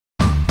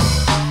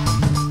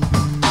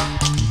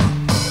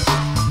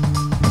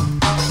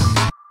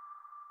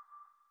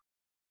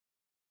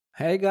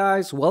Hey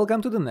guys,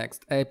 welcome to the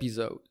next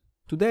episode.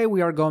 Today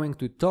we are going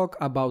to talk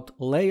about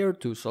Layer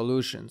 2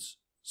 solutions.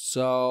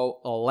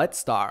 So let's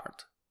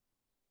start.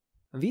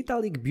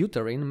 Vitalik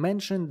Buterin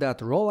mentioned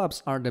that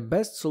rollups are the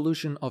best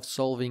solution of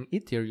solving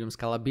Ethereum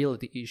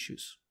scalability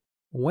issues.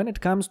 When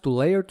it comes to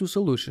Layer 2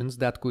 solutions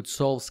that could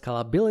solve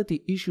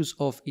scalability issues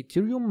of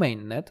Ethereum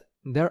mainnet,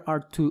 there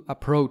are two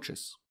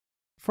approaches.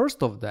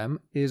 First of them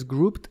is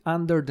grouped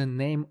under the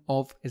name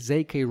of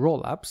ZK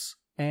rollups,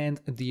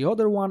 and the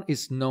other one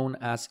is known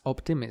as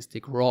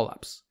optimistic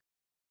rollups.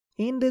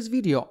 In this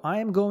video, I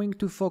am going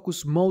to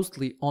focus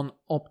mostly on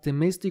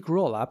optimistic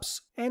rollups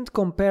and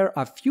compare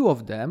a few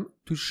of them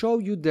to show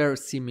you their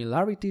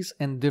similarities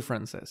and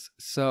differences.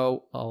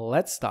 So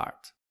let's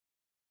start.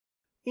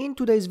 In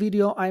today's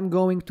video, I'm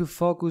going to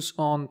focus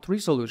on three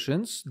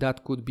solutions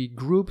that could be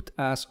grouped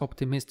as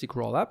optimistic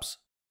rollups,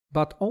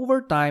 but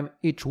over time,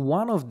 each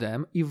one of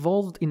them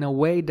evolved in a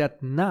way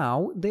that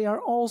now they are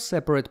all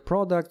separate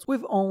products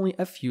with only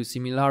a few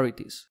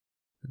similarities.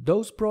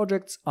 Those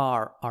projects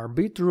are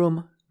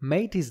Arbitrum,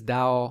 Metis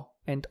DAO,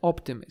 and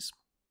Optimism.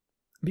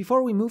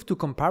 Before we move to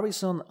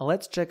comparison,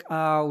 let's check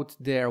out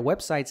their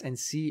websites and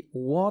see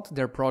what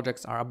their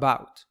projects are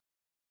about.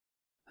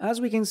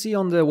 As we can see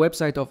on the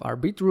website of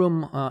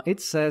Arbitrum,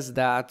 it says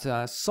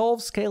that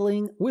solve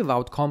scaling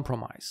without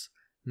compromise.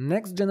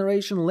 Next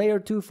generation Layer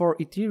 2 for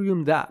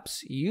Ethereum dApps.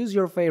 Use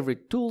your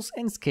favorite tools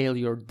and scale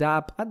your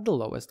dApp at the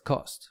lowest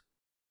cost.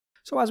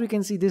 So as we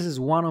can see, this is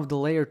one of the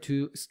Layer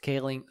 2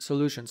 scaling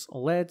solutions.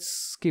 Let's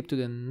skip to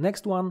the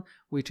next one,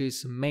 which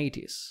is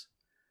Metis.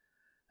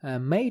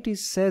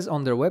 Metis says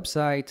on their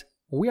website,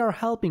 we are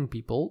helping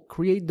people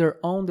create their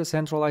own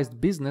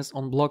decentralized business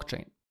on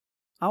blockchain.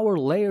 Our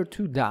Layer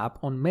 2 dApp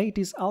on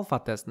Metis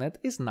alpha testnet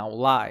is now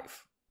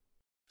live.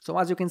 So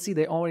as you can see,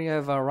 they already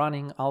have a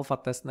running alpha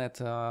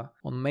testnet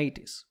on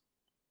Metis.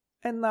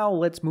 And now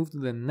let's move to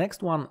the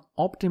next one,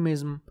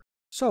 Optimism.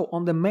 So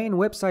on the main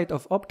website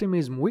of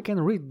Optimism, we can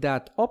read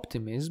that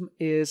Optimism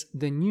is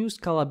the new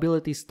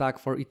scalability stack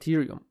for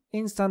Ethereum,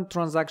 instant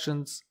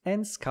transactions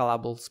and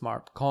scalable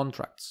smart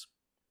contracts.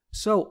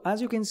 So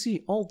as you can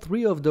see, all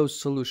three of those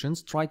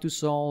solutions try to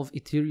solve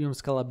Ethereum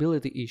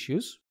scalability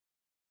issues.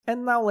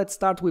 And now let's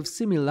start with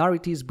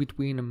similarities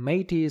between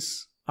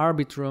Metis,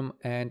 Arbitrum,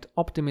 and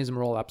Optimism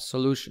rollup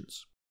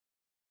solutions.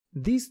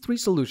 These three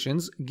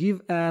solutions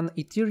give an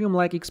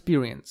Ethereum-like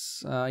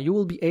experience. You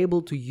will be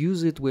able to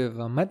use it with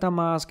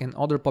MetaMask and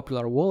other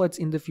popular wallets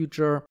in the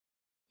future.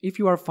 If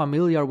you are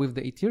familiar with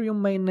the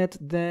Ethereum mainnet,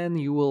 then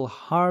you will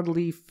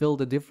hardly feel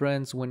the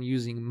difference when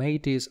using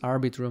Metis,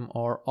 Arbitrum,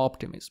 or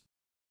Optimism.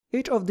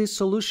 Each of these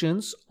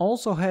solutions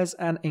also has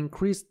an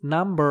increased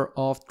number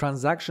of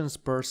transactions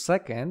per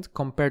second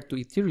compared to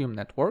Ethereum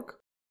network,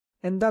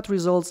 and that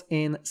results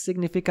in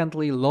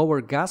significantly lower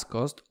gas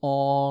cost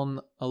on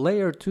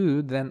Layer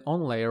 2 than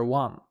on Layer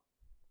 1.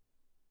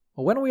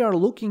 When we are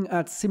looking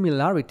at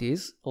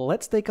similarities,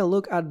 let's take a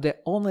look at the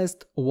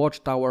honest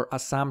watchtower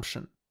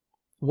assumption.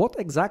 What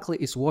exactly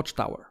is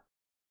watchtower?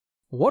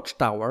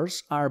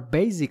 Watchtowers are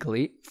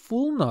basically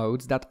full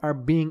nodes that are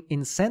being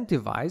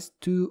incentivized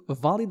to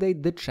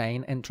validate the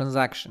chain and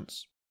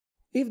transactions.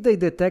 If they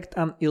detect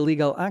an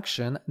illegal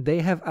action, they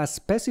have a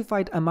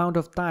specified amount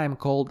of time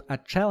called a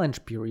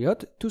challenge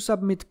period to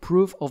submit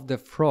proof of the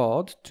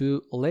fraud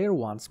to Layer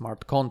 1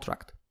 smart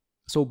contract.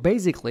 So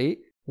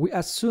basically, we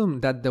assume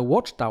that the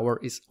watchtower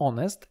is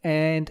honest,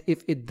 and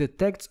if it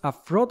detects a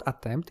fraud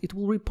attempt, it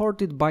will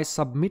report it by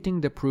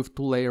submitting the proof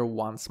to Layer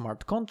 1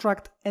 smart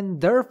contract, and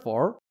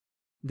therefore,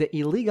 the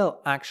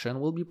illegal action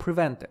will be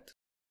prevented.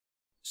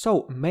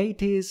 So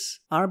Metis,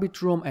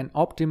 Arbitrum, and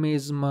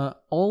Optimism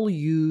all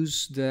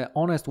use the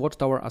honest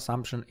watchtower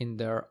assumption in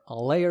their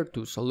Layer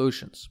 2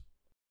 solutions.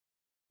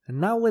 And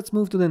now let's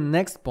move to the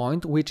next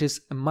point, which is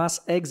mass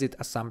exit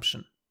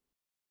assumption.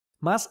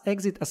 Mass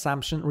exit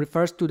assumption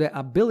refers to the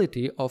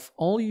ability of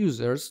all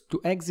users to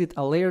exit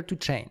a Layer 2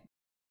 chain.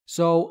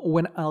 So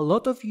when a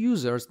lot of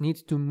users need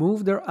to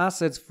move their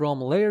assets from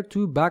Layer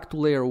 2 back to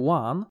Layer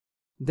 1,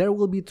 there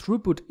will be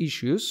throughput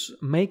issues,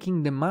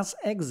 making the mass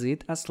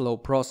exit a slow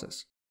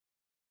process.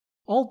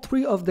 All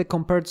three of the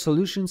compared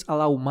solutions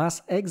allow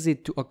mass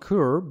exit to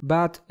occur,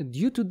 but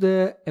due to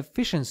the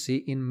efficiency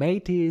in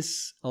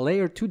Metis'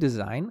 Layer 2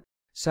 design,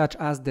 such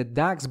as the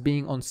DAX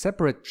being on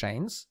separate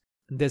chains,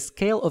 the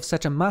scale of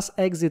such a mass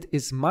exit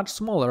is much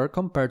smaller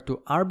compared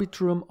to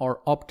Arbitrum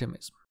or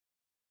Optimism.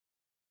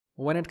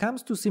 When it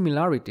comes to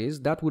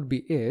similarities, that would be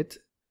it.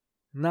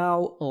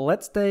 Now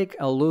let's take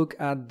a look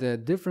at the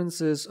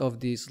differences of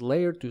these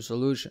Layer 2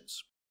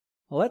 solutions.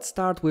 Let's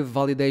start with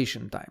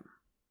validation time.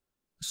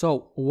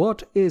 So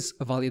what is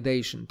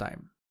validation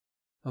time?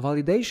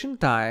 Validation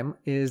time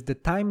is the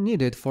time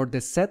needed for the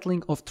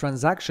settling of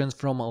transactions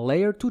from a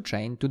Layer 2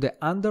 chain to the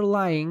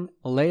underlying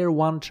Layer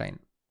 1 chain.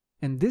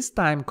 And this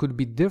time could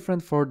be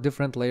different for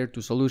different Layer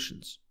 2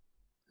 solutions.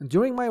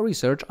 During my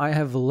research, I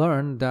have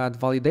learned that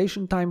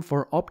validation time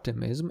for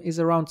Optimism is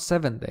around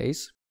 7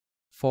 days.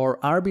 For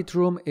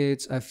Arbitrum,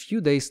 it's a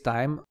few days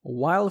time,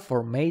 while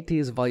for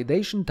Metis,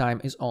 validation time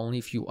is only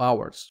a few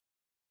hours.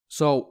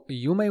 So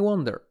you may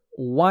wonder,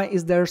 why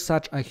is there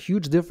such a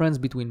huge difference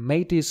between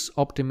Metis,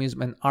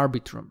 Optimism and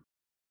Arbitrum?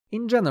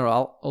 In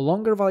general, a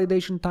longer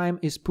validation time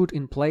is put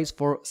in place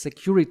for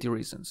security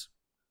reasons.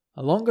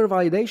 A longer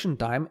validation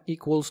time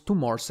equals to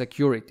more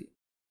security.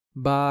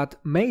 But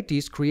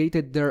Metis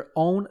created their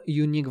own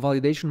unique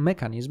validation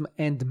mechanism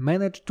and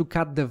managed to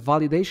cut the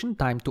validation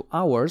time to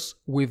hours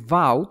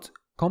without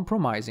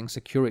compromising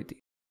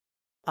security.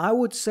 I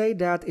would say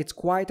that it's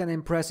quite an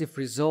impressive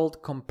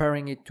result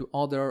comparing it to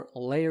other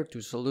layer 2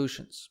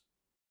 solutions.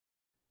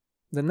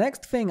 The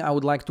next thing I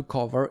would like to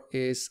cover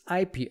is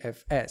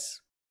IPFS.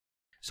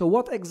 So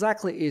what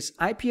exactly is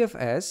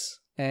IPFS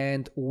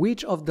and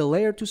which of the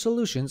layer 2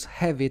 solutions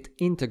have it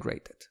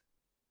integrated?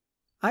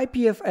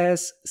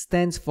 IPFS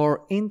stands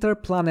for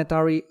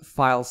Interplanetary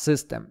File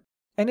System,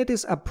 and it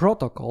is a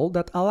protocol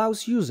that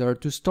allows users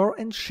to store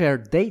and share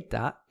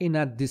data in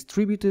a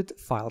distributed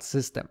file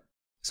system.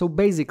 So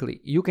basically,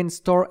 you can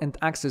store and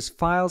access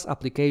files,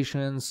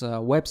 applications,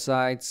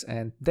 websites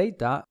and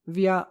data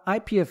via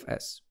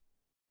IPFS.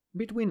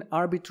 Between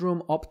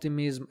Arbitrum,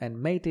 Optimism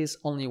and Metis,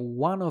 only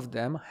one of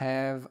them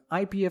have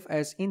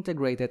IPFS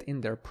integrated in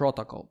their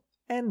protocol,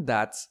 and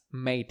that's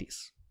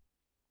Metis.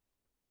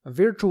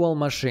 Virtual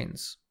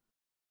machines.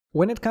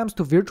 When it comes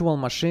to virtual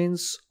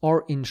machines,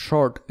 or in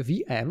short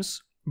VMs,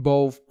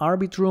 both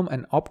Arbitrum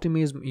and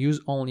Optimism use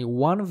only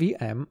one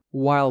VM,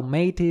 while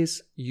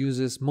Metis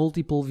uses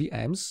multiple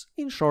VMs,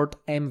 in short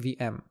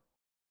MVM.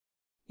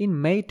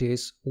 In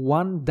Metis,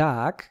 one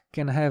DAC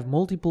can have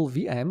multiple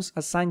VMs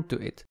assigned to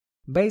it,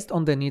 based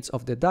on the needs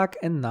of the DAC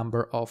and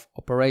number of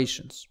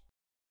operations.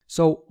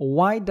 So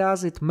why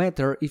does it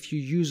matter if you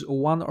use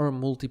one or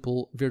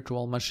multiple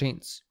virtual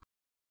machines?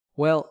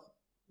 Well,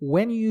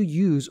 when you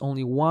use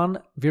only one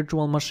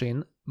virtual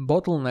machine,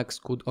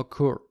 bottlenecks could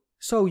occur.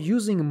 So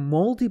using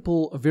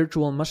multiple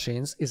virtual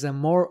machines is a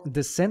more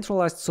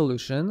decentralized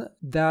solution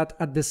that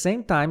at the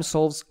same time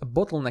solves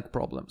bottleneck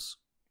problems.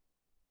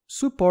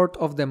 Support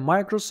of the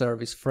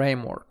microservice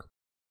framework.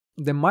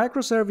 The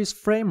microservice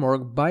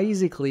framework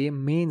basically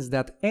means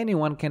that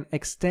anyone can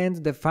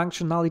extend the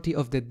functionality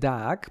of the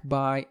DAC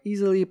by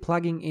easily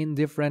plugging in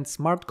different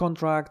smart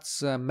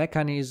contracts,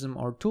 mechanisms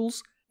or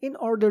tools in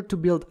order to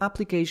build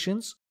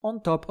applications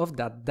on top of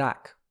that DAC.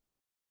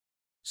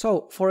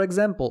 So, for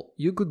example,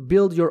 you could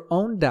build your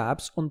own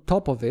dApps on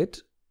top of it.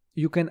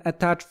 You can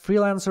attach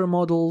freelancer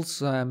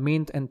models,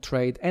 mint and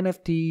trade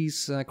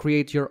NFTs,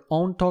 create your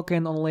own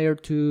token on layer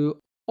 2,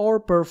 or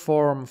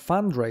perform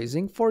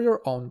fundraising for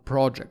your own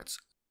projects.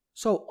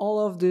 So all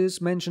of this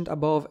mentioned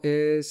above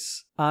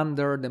is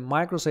under the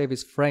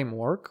microservice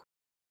framework.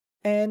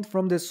 And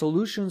from the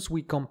solutions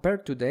we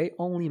compared today,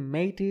 only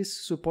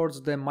Metis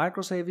supports the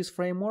microservice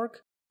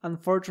framework.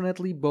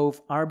 Unfortunately,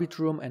 both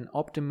Arbitrum and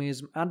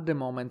Optimism at the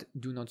moment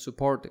do not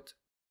support it.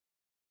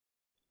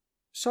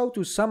 So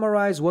to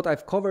summarize what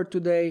I've covered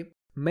today,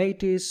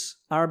 Metis,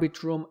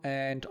 Arbitrum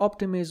and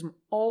Optimism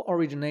all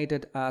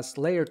originated as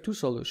layer 2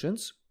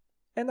 solutions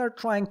and are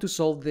trying to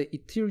solve the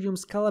Ethereum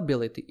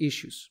scalability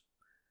issues.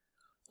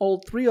 All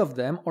three of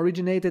them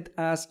originated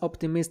as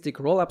optimistic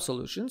rollup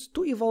solutions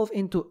to evolve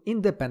into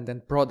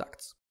independent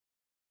products.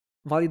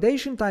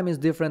 Validation time is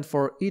different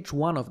for each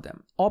one of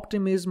them.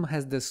 Optimism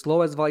has the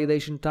slowest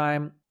validation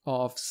time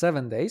of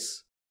 7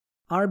 days,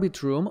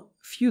 Arbitrum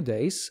few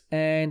days,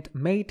 and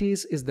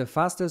Metis is the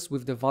fastest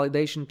with the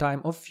validation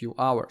time of few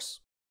hours.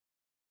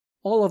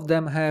 All of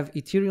them have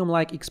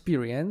Ethereum-like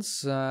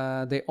experience,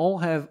 they all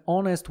have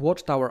honest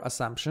watchtower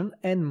assumption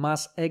and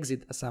mass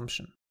exit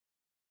assumption.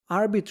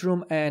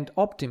 Arbitrum and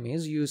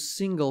Optimism use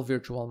single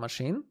virtual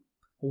machine,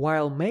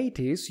 while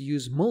Metis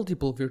use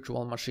multiple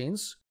virtual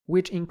machines,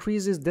 which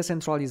increases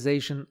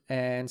decentralization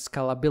and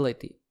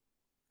scalability.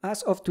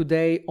 As of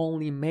today,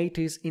 only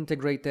Metis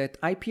integrated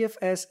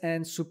IPFS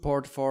and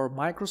support for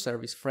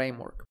microservice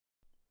framework.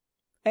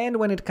 And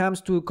when it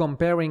comes to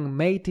comparing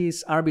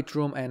Metis,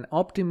 Arbitrum and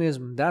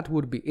Optimism, that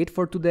would be it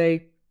for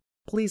today.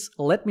 Please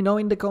let me know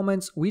in the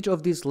comments which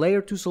of these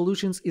layer 2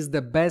 solutions is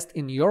the best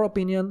in your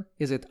opinion.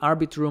 Is it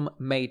Arbitrum,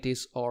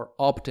 Metis or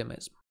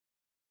Optimism?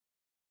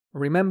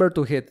 Remember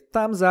to hit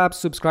thumbs up,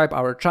 subscribe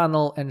our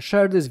channel and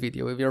share this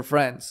video with your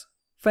friends.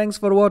 Thanks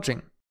for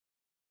watching.